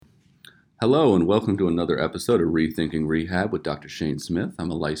Hello, and welcome to another episode of Rethinking Rehab with Dr. Shane Smith.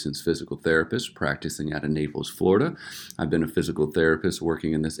 I'm a licensed physical therapist practicing out of Naples, Florida. I've been a physical therapist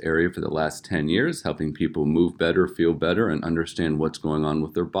working in this area for the last 10 years, helping people move better, feel better, and understand what's going on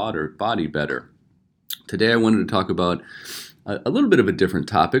with their body better. Today, I wanted to talk about a little bit of a different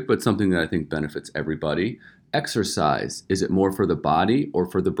topic, but something that I think benefits everybody. Exercise. Is it more for the body or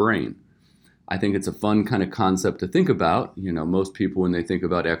for the brain? I think it's a fun kind of concept to think about. Most people, when they think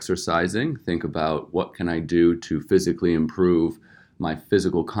about exercising, think about what can I do to physically improve my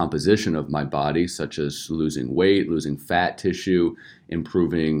physical composition of my body, such as losing weight, losing fat tissue,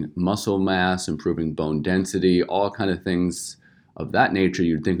 improving muscle mass, improving bone density, all kind of things of that nature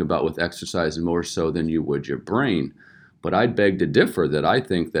you'd think about with exercise more so than you would your brain. But I'd beg to differ that I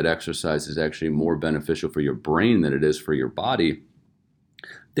think that exercise is actually more beneficial for your brain than it is for your body.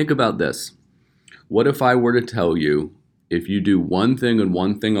 Think about this. What if I were to tell you, if you do one thing and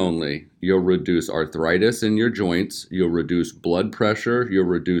one thing only, you'll reduce arthritis in your joints, you'll reduce blood pressure, you'll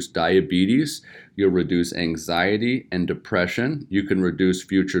reduce diabetes, you'll reduce anxiety and depression, you can reduce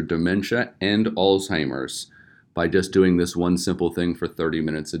future dementia and Alzheimer's by just doing this one simple thing for 30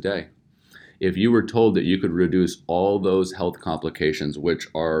 minutes a day. If you were told that you could reduce all those health complications, which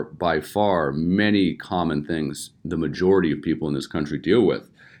are by far many common things the majority of people in this country deal with,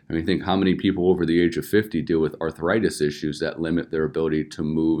 think how many people over the age of 50 deal with arthritis issues that limit their ability to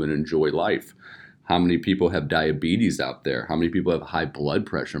move and enjoy life? How many people have diabetes out there? How many people have high blood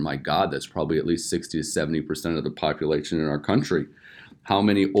pressure? My God, that's probably at least 60 to 70% of the population in our country. How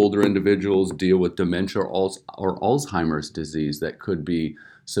many older individuals deal with dementia or Alzheimer's disease that could be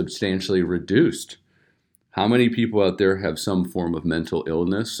substantially reduced? How many people out there have some form of mental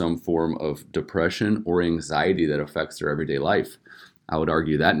illness, some form of depression or anxiety that affects their everyday life? I would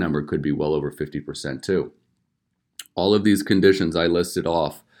argue that number could be well over 50% too. All of these conditions I listed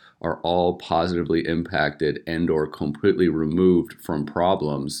off are all positively impacted and or completely removed from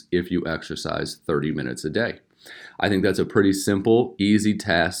problems if you exercise 30 minutes a day. I think that's a pretty simple, easy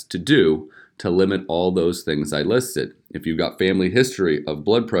task to do to limit all those things I listed. If you've got family history of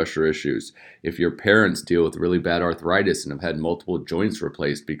blood pressure issues, if your parents deal with really bad arthritis and have had multiple joints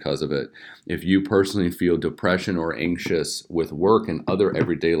replaced because of it, if you personally feel depression or anxious with work and other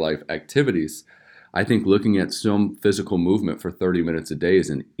everyday life activities, I think looking at some physical movement for 30 minutes a day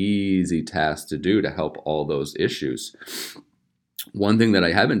is an easy task to do to help all those issues. One thing that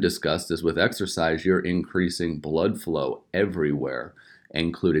I haven't discussed is with exercise, you're increasing blood flow everywhere,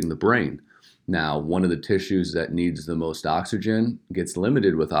 including the brain. Now, one of the tissues that needs the most oxygen gets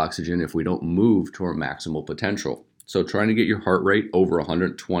limited with oxygen if we don't move to our maximal potential. So trying to get your heart rate over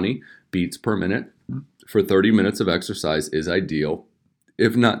 120 beats per minute for 30 minutes of exercise is ideal.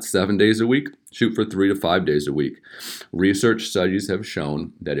 If not 7 days a week, shoot for 3 to 5 days a week. Research studies have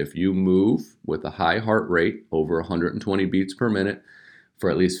shown that if you move with a high heart rate over 120 beats per minute for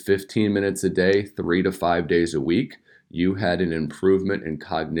at least 15 minutes a day, 3 to 5 days a week, you had an improvement in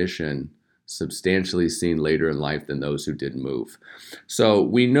cognition substantially seen later in life than those who didn't move. So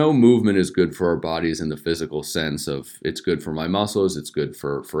we know movement is good for our bodies in the physical sense of it's good for my muscles, it's good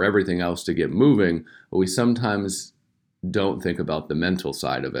for everything else to get moving, but we sometimes don't think about the mental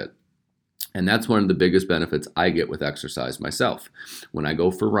side of it. And that's one of the biggest benefits I get with exercise myself. When I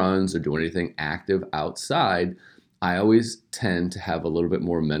go for runs or do anything active outside, I always tend to have a little bit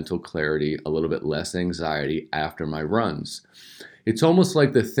more mental clarity, a little bit less anxiety after my runs. It's almost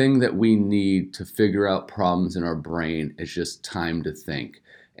like the thing that we need to figure out problems in our brain is just time to think.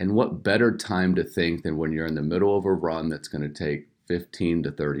 And what better time to think than when you're in the middle of a run that's going to take 15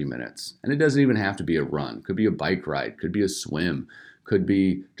 to 30 minutes. And it doesn't even have to be a run. It could be a bike ride, could be a swim, could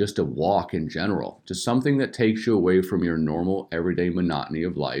be just a walk in general. Just something that takes you away from your normal everyday monotony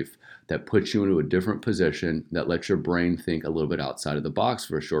of life, that puts you into a different position, that lets your brain think a little bit outside of the box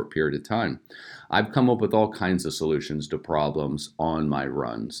for a short period of time. I've come up with all kinds of solutions to problems on my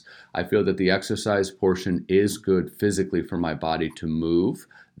runs. I feel that the exercise portion is good physically for my body to move.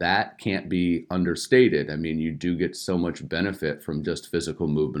 That can't be understated. You do get so much benefit from just physical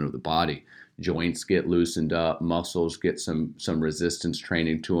movement of the body. Joints get loosened up, muscles get some resistance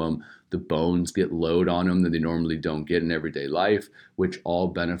training to them, the bones get load on them that they normally don't get in everyday life, which all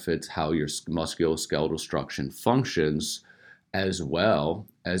benefits how your musculoskeletal structure functions, as well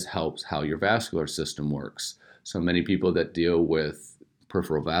as helps how your vascular system works. So many people that deal with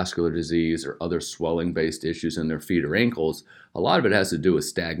peripheral vascular disease or other swelling-based issues in their feet or ankles, a lot of it has to do with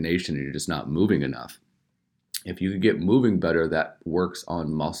stagnation and you're just not moving enough. If you could get moving better, that works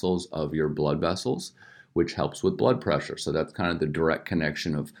on muscles of your blood vessels, which helps with blood pressure. So that's kind of the direct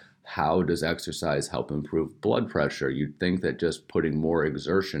connection of How does exercise help improve blood pressure? You'd think that just putting more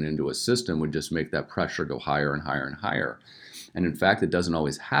exertion into a system would just make that pressure go higher and higher and higher. And in fact, it doesn't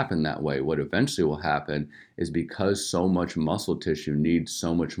always happen that way. What eventually will happen is because so much muscle tissue needs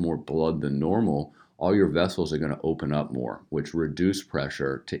so much more blood than normal, all your vessels are going to open up more, which reduce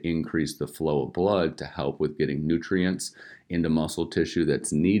pressure to increase the flow of blood to help with getting nutrients into muscle tissue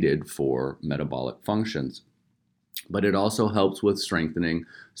that's needed for metabolic functions. But it also helps with strengthening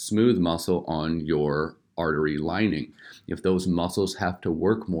smooth muscle on your artery lining. If those muscles have to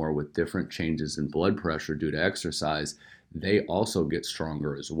work more with different changes in blood pressure due to exercise, they also get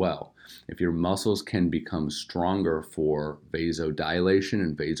stronger as well. If your muscles can become stronger for vasodilation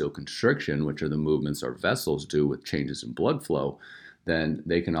and vasoconstriction, which are the movements our vessels do with changes in blood flow, then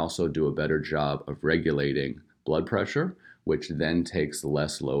they can also do a better job of regulating blood pressure, which then takes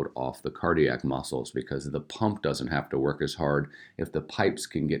less load off the cardiac muscles because the pump doesn't have to work as hard if the pipes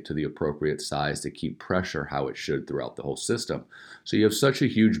can get to the appropriate size to keep pressure how it should throughout the whole system. So you have such a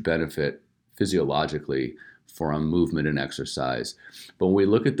huge benefit physiologically from movement and exercise. But when we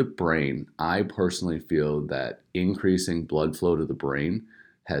look at the brain, I personally feel that increasing blood flow to the brain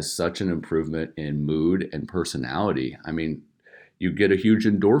has such an improvement in mood and personality. I mean, you get a huge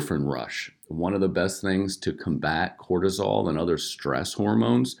endorphin rush. One of the best things to combat cortisol and other stress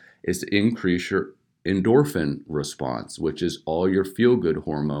hormones is to increase your endorphin response, which is all your feel-good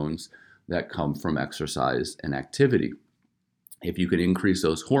hormones that come from exercise and activity. If you can increase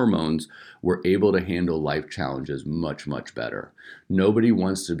those hormones, we're able to handle life challenges much, much better. Nobody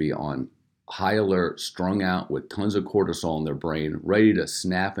wants to be on high alert, strung out with tons of cortisol in their brain, ready to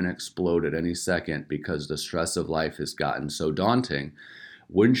snap and explode at any second because the stress of life has gotten so daunting.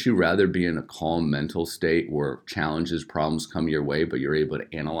 Wouldn't you rather be in a calm mental state where challenges, problems come your way, but you're able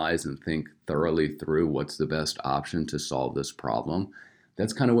to analyze and think thoroughly through what's the best option to solve this problem?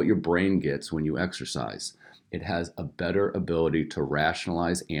 That's kind of what your brain gets when you exercise. It has a better ability to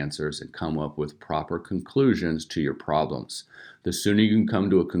rationalize answers and come up with proper conclusions to your problems. The sooner you can come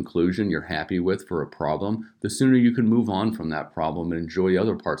to a conclusion you're happy with for a problem, the sooner you can move on from that problem and enjoy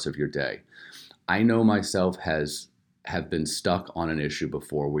other parts of your day. I know myself have been stuck on an issue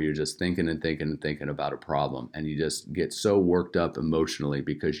before where you're just thinking and thinking and thinking about a problem, and you just get so worked up emotionally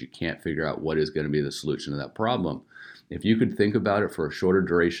because you can't figure out what is going to be the solution to that problem. If you could think about it for a shorter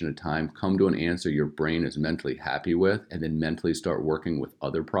duration of time, come to an answer your brain is mentally happy with, and then mentally start working with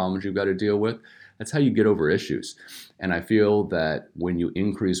other problems you've got to deal with, that's how you get over issues. And I feel that when you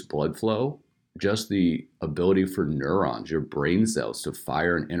increase blood flow, just the ability for neurons, your brain cells, to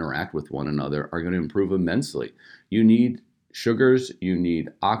fire and interact with one another are going to improve immensely. You need sugars, you need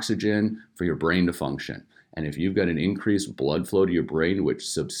oxygen for your brain to function. And if you've got an increased blood flow to your brain, which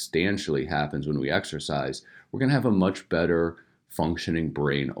substantially happens when we exercise, we're going to have a much better functioning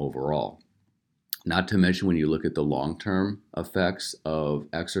brain overall. Not to mention when you look at the long-term effects of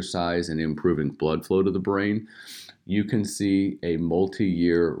exercise and improving blood flow to the brain, you can see a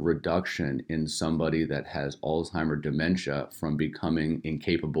multi-year reduction in somebody that has Alzheimer's dementia from becoming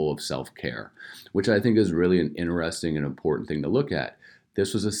incapable of self-care, which I think is really an interesting and important thing to look at.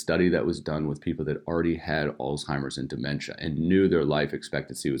 This was a study that was done with people that already had Alzheimer's and dementia and knew their life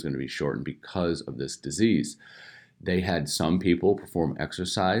expectancy was going to be shortened because of this disease. They had some people perform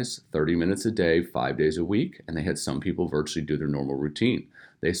exercise 30 minutes a day, 5 days a week, and they had some people virtually do their normal routine.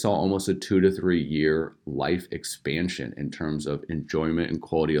 They saw almost a 2 to 3 year life expansion in terms of enjoyment and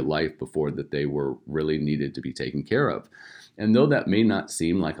quality of life before that they were really needed to be taken care of. And though that may not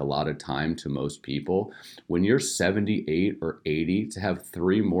seem like a lot of time to most people, when you're 78 or 80, to have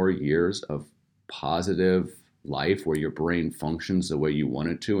 3 more years of positive life where your brain functions the way you want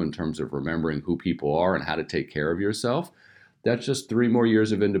it to in terms of remembering who people are and how to take care of yourself, that's just 3 more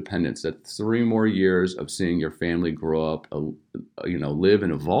years of independence. That's 3 more years of seeing your family grow up, live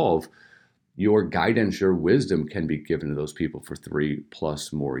and evolve. Your guidance, your wisdom can be given to those people for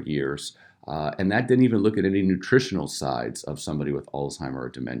 3+ more years. And that didn't even look at any nutritional sides of somebody with Alzheimer's or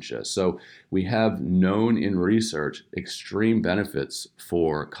dementia. So we have known in research extreme benefits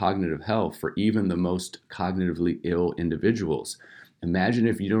for cognitive health for even the most cognitively ill individuals. Imagine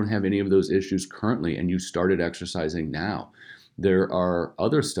if you don't have any of those issues currently and you started exercising now. There are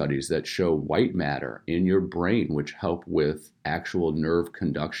other studies that show white matter in your brain, which help with actual nerve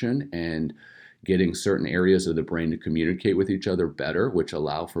conduction and getting certain areas of the brain to communicate with each other better, which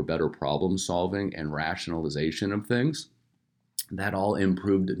allow for better problem solving and rationalization of things. That all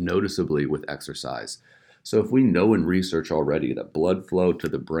improved noticeably with exercise. So if we know in research already that blood flow to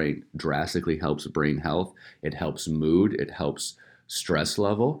the brain drastically helps brain health, it helps mood, it helps stress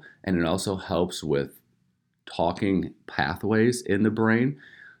level, and it also helps with talking pathways in the brain,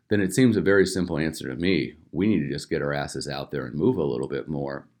 then it seems a very simple answer to me. We need to just get our asses out there and move a little bit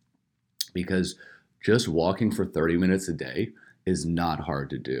more, because just walking for 30 minutes a day is not hard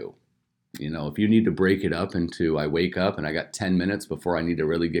to do. If you need to break it up into, I wake up and I got 10 minutes before I need to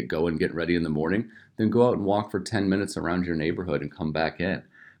really get going, get ready in the morning, then go out and walk for 10 minutes around your neighborhood and come back in.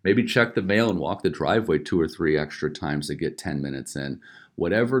 Maybe check the mail and walk the driveway 2 or 3 extra times to get 10 minutes in.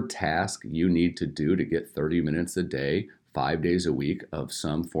 Whatever task you need to do to get 30 minutes a day, 5 days a week of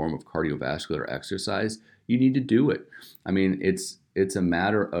some form of cardiovascular exercise, you need to do it. I mean, it's a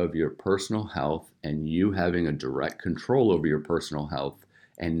matter of your personal health and you having a direct control over your personal health.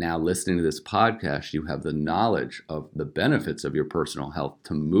 And now listening to this podcast, you have the knowledge of the benefits of your personal health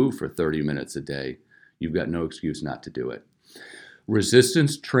to move for 30 minutes a day. You've got no excuse not to do it.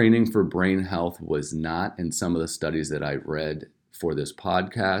 Resistance training for brain health was not in some of the studies that I've read for this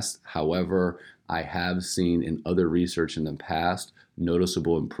podcast. However, I have seen in other research in the past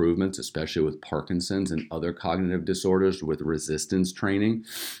noticeable improvements, especially with Parkinson's and other cognitive disorders with resistance training.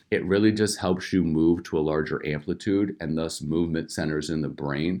 It really just helps you move to a larger amplitude, and thus movement centers in the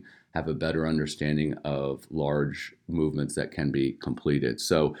brain have a better understanding of large movements that can be completed.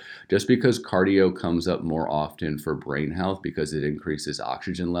 So just because cardio comes up more often for brain health because it increases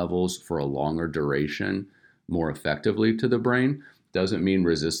oxygen levels for a longer duration more effectively to the brain, doesn't mean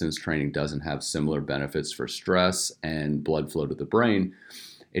resistance training doesn't have similar benefits for stress and blood flow to the brain.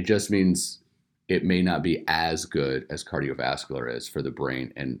 It just means it may not be as good as cardiovascular is for the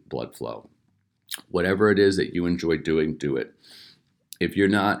brain and blood flow. Whatever it is that you enjoy doing, do it. If you're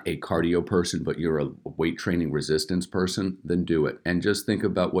not a cardio person, but you're a weight training resistance person, then do it. And just think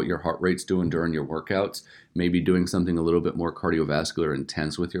about what your heart rate's doing during your workouts. Maybe doing something a little bit more cardiovascular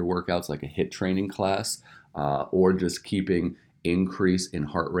intense with your workouts, like a HIIT training class, or just keeping increase in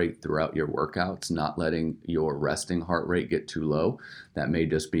heart rate throughout your workouts, not letting your resting heart rate get too low. That may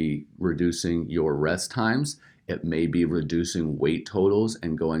just be reducing your rest times. It may be reducing weight totals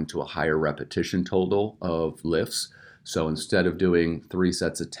and going to a higher repetition total of lifts. So instead of doing 3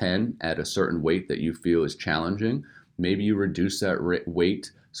 sets of 10 at a certain weight that you feel is challenging, maybe you reduce that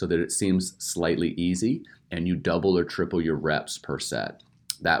weight so that it seems slightly easy and you double or triple your reps per set.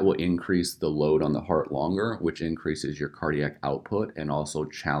 That will increase the load on the heart longer, which increases your cardiac output and also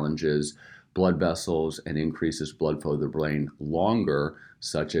challenges blood vessels and increases blood flow to the brain longer,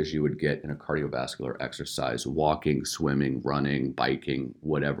 such as you would get in a cardiovascular exercise, walking, swimming, running, biking,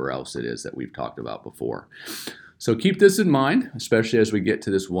 whatever else it is that we've talked about before. So keep this in mind, especially as we get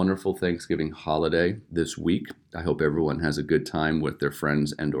to this wonderful Thanksgiving holiday this week. I hope everyone has a good time with their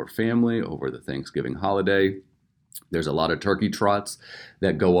friends and or family over the Thanksgiving holiday. There's a lot of turkey trots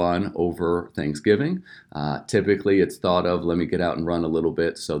that go on over Thanksgiving. Typically, it's thought of, let me get out and run a little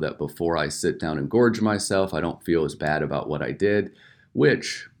bit so that before I sit down and gorge myself, I don't feel as bad about what I did,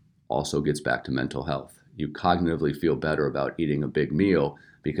 which also gets back to mental health. You cognitively feel better about eating a big meal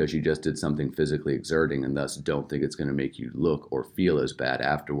because you just did something physically exerting and thus don't think it's going to make you look or feel as bad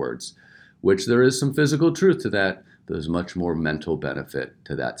afterwards, which there is some physical truth to that. There's much more mental benefit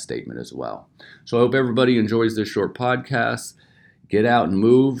to that statement as well. So I hope everybody enjoys this short podcast. Get out and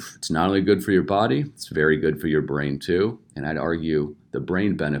move. It's not only good for your body, it's very good for your brain too. And I'd argue the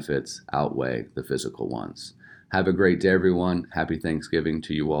brain benefits outweigh the physical ones. Have a great day, everyone. Happy Thanksgiving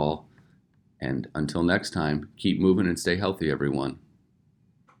to you all. And until next time, keep moving and stay healthy, everyone.